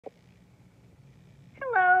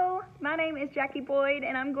My name is Jackie Boyd,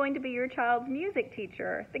 and I'm going to be your child's music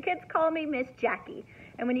teacher. The kids call me Miss Jackie.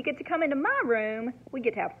 And when you get to come into my room, we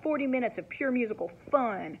get to have 40 minutes of pure musical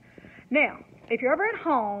fun. Now, if you're ever at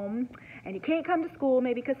home and you can't come to school,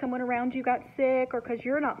 maybe because someone around you got sick or because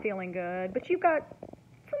you're not feeling good, but you've got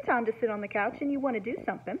some time to sit on the couch and you want to do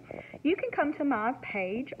something, you can come to my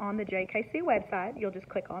page on the JKC website. You'll just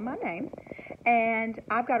click on my name. And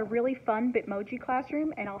I've got a really fun Bitmoji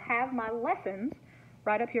classroom, and I'll have my lessons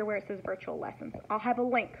right up here where it says virtual lessons. I'll have a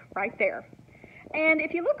link right there. And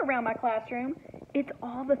if you look around my classroom, it's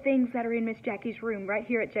all the things that are in Miss Jackie's room right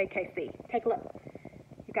here at JKC. Take a look.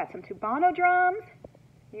 You've got some Tubano drums,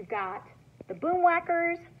 you've got the boom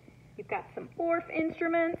whackers, you've got some Orff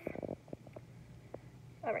instruments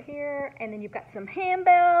over here, and then you've got some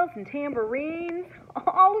handbells and tambourines.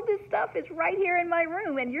 All of this stuff is right here in my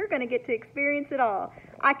room, and you're going to get to experience it all.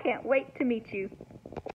 I can't wait to meet you.